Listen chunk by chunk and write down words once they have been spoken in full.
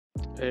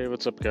Hey,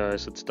 what's up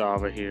guys? It's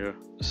Dava here.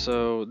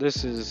 So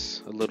this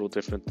is a little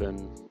different than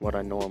what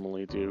I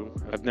normally do.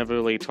 I've never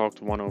really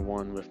talked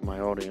one-on-one with my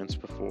audience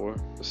before.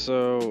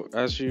 So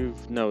as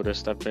you've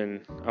noticed, I've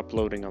been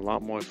uploading a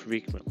lot more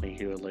frequently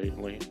here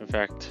lately. In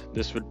fact,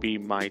 this would be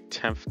my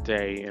 10th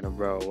day in a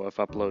row of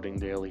uploading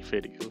daily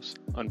videos.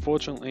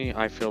 Unfortunately,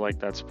 I feel like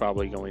that's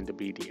probably going to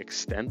be the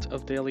extent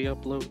of daily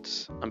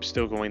uploads. I'm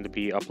still going to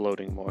be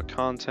uploading more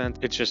content,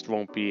 it just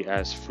won't be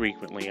as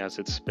frequently as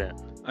it's been.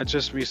 I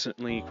just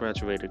recently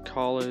graduated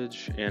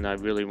college and I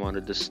really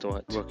wanted to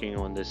start working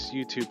on this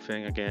YouTube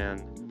thing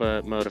again,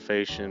 but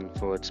motivation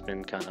for it's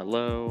been kind of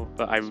low.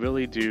 But I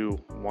really do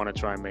want to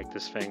try and make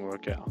this thing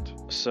work out.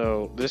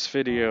 So this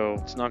video,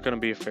 it's not going to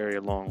be a very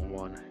long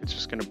one. It's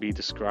just going to be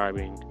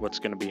describing what's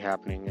going to be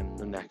happening in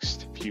the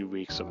next few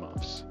weeks or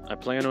months. I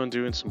plan on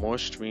doing some more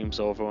streams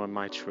over on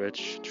my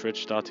Twitch,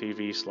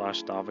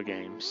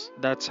 twitch.tv/DavaGames.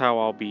 That's how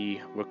I'll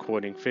be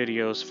recording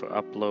videos for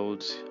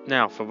uploads.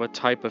 Now, for what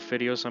type of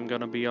videos I'm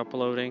going to be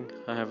uploading,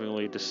 I haven't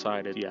really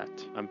decided yet.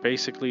 I'm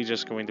basically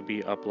just going to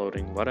be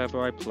uploading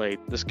whatever I played.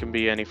 This can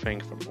be anything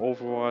from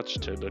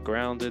Overwatch to the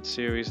Grounded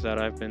series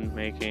that I've been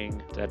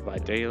making, Dead by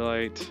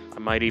Daylight. I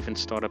might even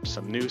start up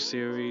some new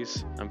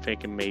series. I'm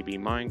thinking maybe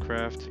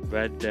Minecraft,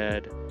 Red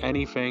Dead,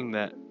 anything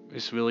that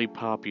is really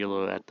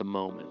popular at the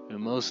moment. And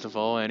most of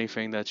all,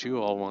 anything that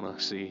you all want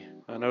to see.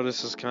 I know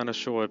this is kind of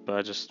short, but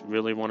I just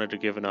really wanted to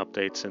give an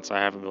update since I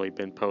haven't really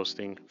been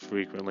posting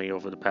frequently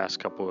over the past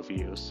couple of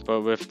years.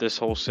 But with this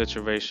whole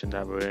situation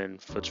that we're in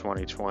for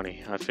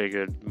 2020, I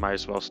figured might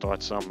as well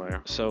start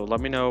somewhere. So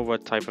let me know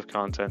what type of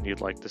content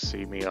you'd like to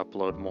see me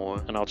upload more,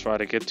 and I'll try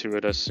to get to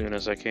it as soon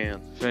as I can.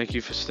 Thank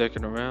you for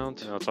sticking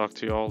around, and I'll talk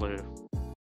to you all later.